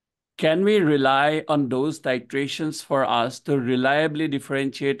 Can we rely on those titrations for us to reliably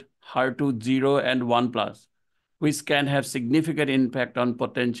differentiate HER2 0 and 1+, which can have significant impact on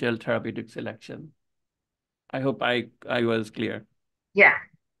potential therapeutic selection? I hope I was clear. Yeah.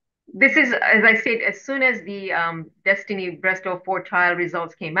 This is, as I said, as soon as the Destiny Breast 04 trial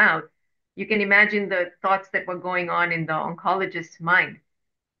results came out, you can imagine the thoughts that were going on in the oncologist's mind.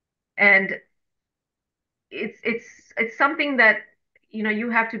 And it's something that you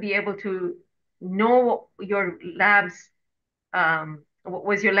have to be able to know your lab's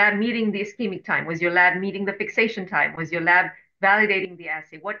was your lab meeting the ischemic time? Was your lab meeting the fixation time? Was your lab validating the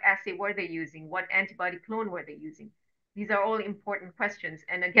assay? What assay were they using? What antibody clone were they using? These are all important questions.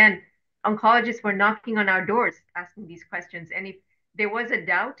 And again, oncologists were knocking on our doors asking these questions. And if there was a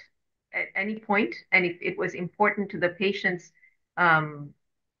doubt at any point, and if it was important to the patient's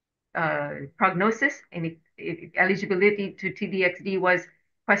prognosis, and if eligibility to TDXD was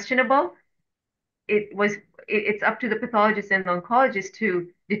questionable, it's up to the pathologist and the oncologist to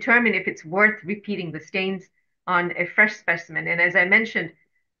determine if it's worth repeating the stains on a fresh specimen. And as I mentioned,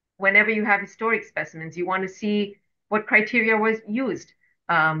 whenever you have historic specimens, you want to see what criteria was used.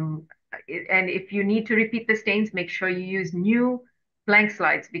 And if you need to repeat the stains, make sure you use new blank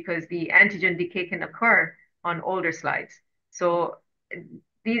slides, because the antigen decay can occur on older slides. So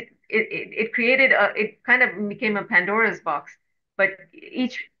it created it kind of became a Pandora's box, but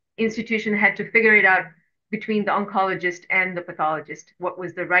each institution had to figure it out between the oncologist and the pathologist, what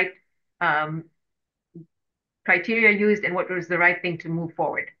was the right um, criteria used and what was the right thing to move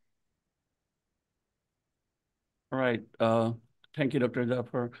forward. All right. Thank you, Dr.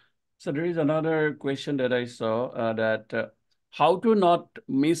 Jaffer. So there is another question that I saw that how to not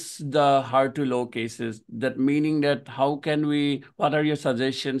miss the HER2-low cases. That meaning that how can we, what are your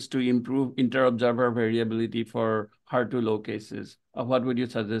suggestions to improve inter-observer variability for HER2-low cases? What would you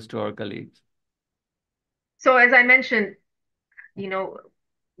suggest to our colleagues? So as I mentioned, you know,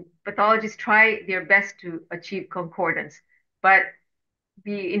 pathologists try their best to achieve concordance, but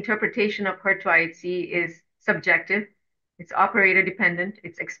the interpretation of HER2-IHC is subjective, it's operator dependent,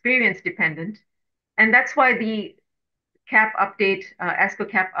 it's experience dependent, and that's why the CAP update, ASCO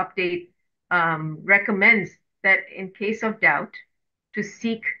CAP update recommends that in case of doubt, to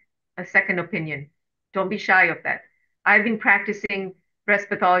seek a second opinion. Don't be shy of that. I've been practicing breast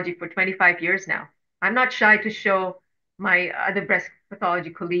pathology for 25 years now. I'm not shy to show my other breast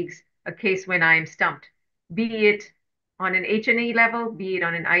pathology colleagues a case when I am stumped, be it on an HNA level, be it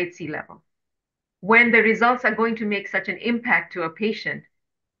on an IHC level. When the results are going to make such an impact to a patient,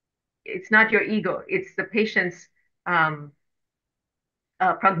 it's not your ego, it's the patient's um,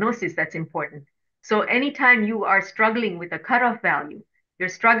 prognosis that's important. So anytime you are struggling with a cutoff value, you're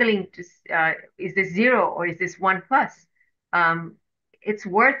struggling to, is this 0 or is this 1 plus? It's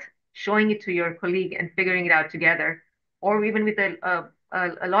worth showing it to your colleague and figuring it out together, or even with a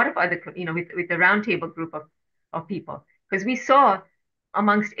lot of other, with the roundtable group of people. Because we saw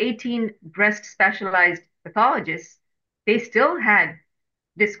amongst 18 breast specialized pathologists, they still had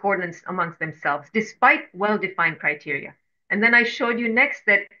discordance amongst themselves, despite well-defined criteria. And then I showed you next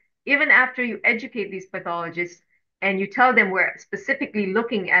that even after you educate these pathologists and you tell them we're specifically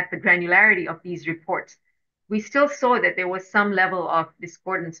looking at the granularity of these reports, we still saw that there was some level of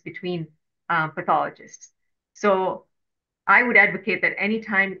discordance between pathologists. So I would advocate that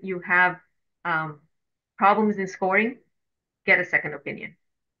anytime you have problems in scoring, get a second opinion.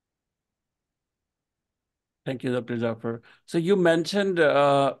 Thank you, Dr. Jaffer. So you mentioned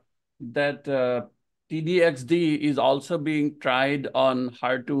that TDXD is also being tried on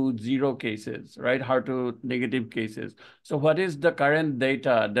HER2-0 cases, right? HER2-negative cases. So what is the current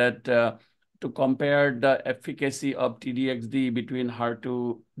data that to compare the efficacy of TDXD between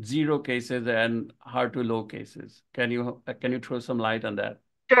HER2-0 cases and HER2-low cases? Can you throw some light on that?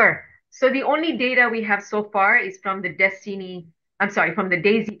 Sure. So the only data we have so far is from the from the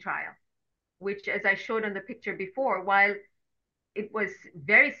DAISY trial, which, as I showed on the picture before, while it was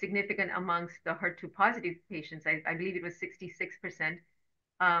very significant amongst the HER2 positive patients, I believe it was 66%.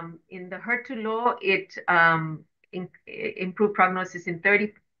 In the HER2-low, it improved prognosis in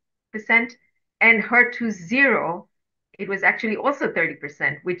 30%, and HER2-0, it was actually also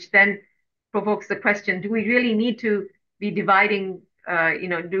 30%, which then provokes the question, do we really need to be dividing,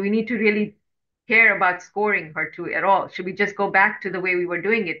 do we need to really care about scoring HER2 at all? Should we just go back to the way we were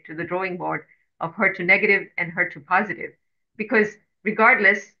doing it, to the drawing board of HER2 negative and HER2 positive? Because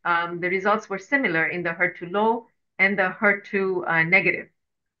regardless, the results were similar in the HER2-low and the HER2 negative.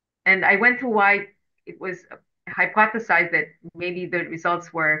 And I went through why it was hypothesized that maybe the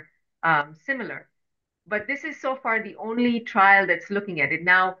results were similar. But this is so far the only trial that's looking at it.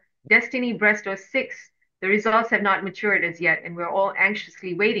 Now, Destiny Breast 06, the results have not matured as yet, and we're all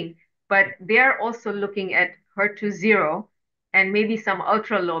anxiously waiting. But they're also looking at HER2-0 and maybe some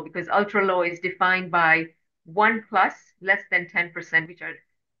ultra-low, because ultra-low is defined by 1 plus, less than 10%, which are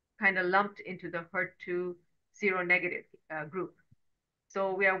kind of lumped into the HER2-0 negative group.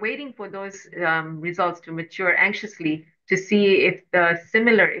 So we are waiting for those results to mature anxiously to see if the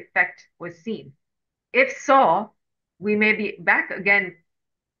similar effect was seen. If so, we may be back again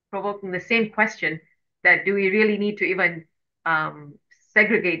provoking the same question that do we really need to even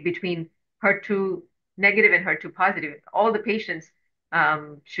segregate between HER2 negative and HER2 positive? All the patients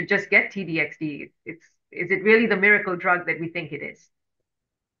should just get TDXD. Is it really the miracle drug that we think it is?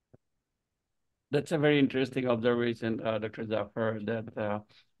 That's a very interesting observation, Dr. Jaffer, that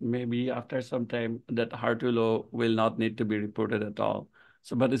maybe after some time that HER2-low will not need to be reported at all.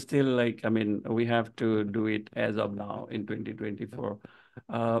 So, but it's still like, I mean, we have to do it as of now in 2024.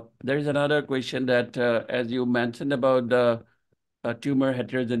 There is another question that, as you mentioned about the tumor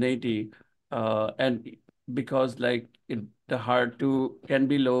heterogeneity, and because like the HER2 can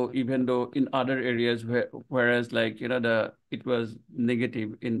be low even though in other areas whereas like it was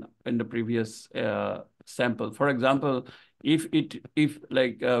negative in the previous sample. For example, if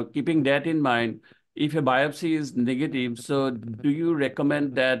like keeping that in mind, if a biopsy is negative, so do you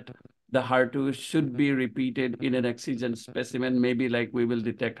recommend that the HER2 should be repeated in an excision specimen? Maybe like we will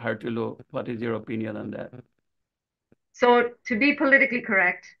detect HER2-low. What is your opinion on that? So to be politically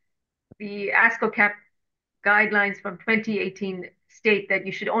correct, the ASCO-CAP guidelines from 2018 state that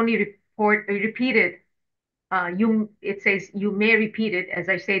you should only repeat it. It says you may repeat it. As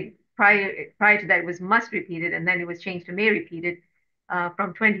I said, prior to that, it was must repeat it, and then it was changed to may repeat it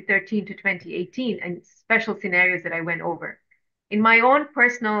from 2013 to 2018, and special scenarios that I went over. In my own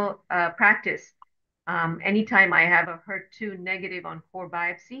personal practice, anytime I have a HER2 negative on core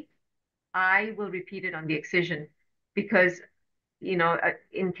biopsy, I will repeat it on the excision because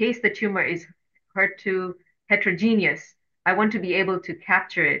in case the tumor is HER2 heterogeneous, I want to be able to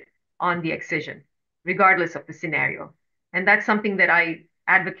capture it on the excision, regardless of the scenario. And that's something that I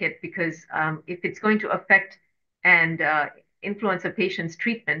advocate because if it's going to affect and influence a patient's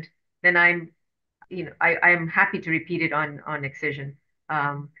treatment, then I'm happy to repeat it on excision.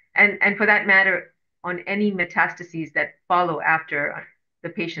 And for that matter, on any metastases that follow after the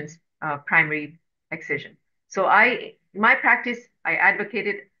patient's primary excision. So in my practice, I advocate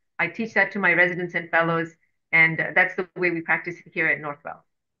it. I teach that to my residents and fellows, and that's the way we practice it here at Northwell.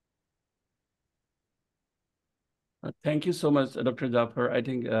 Thank you so much, Dr. Jaffer. I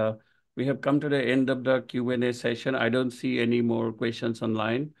think we have come to the end of the Q&A session. I don't see any more questions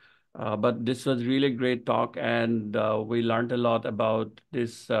online, but this was really great talk, and we learned a lot about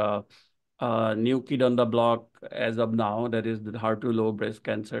this new kid on the block as of now, that is the HER2-low breast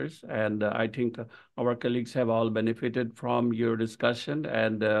cancers. And I think our colleagues have all benefited from your discussion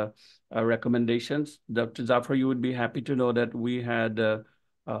and recommendations. Dr. Jaffer, you would be happy to know that we had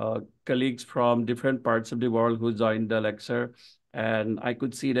colleagues from different parts of the world who joined the lecture. And I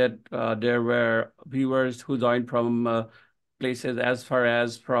could see that there were viewers who joined from places as far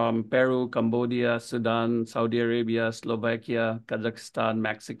as from Peru, Cambodia, Sudan, Saudi Arabia, Slovakia, Kazakhstan,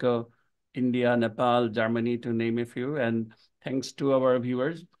 Mexico, India, Nepal, Germany, to name a few. And thanks to our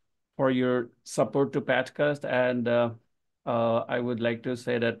viewers for your support to Patcast. And I would like to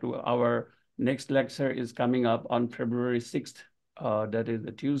say that our next lecture is coming up on February 6th. That is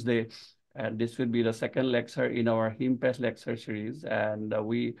a Tuesday. And this will be the second lecture in our HIMPES lecture series. And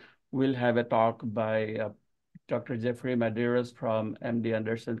we will have a talk by Dr. Jeffrey Medeiros from MD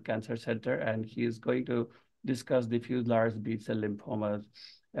Anderson Cancer Center, and he is going to discuss diffuse large B-cell lymphomas.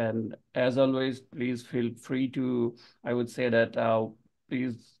 And as always, please feel free to, I would say that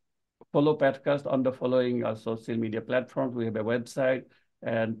please follow Patcast on the following social media platforms. We have a website,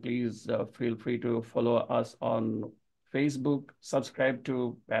 and please feel free to follow us on Facebook, subscribe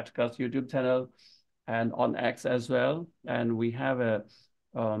to Patcast YouTube channel, and on X as well. And we have a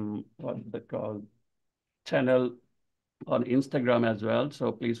what's it called? Channel on Instagram as well.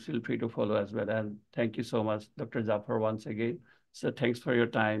 So please feel free to follow as well. And thank you so much, Dr. Jaffer, once again. So thanks for your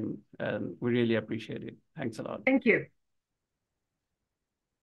time, and we really appreciate it. Thanks a lot. Thank you.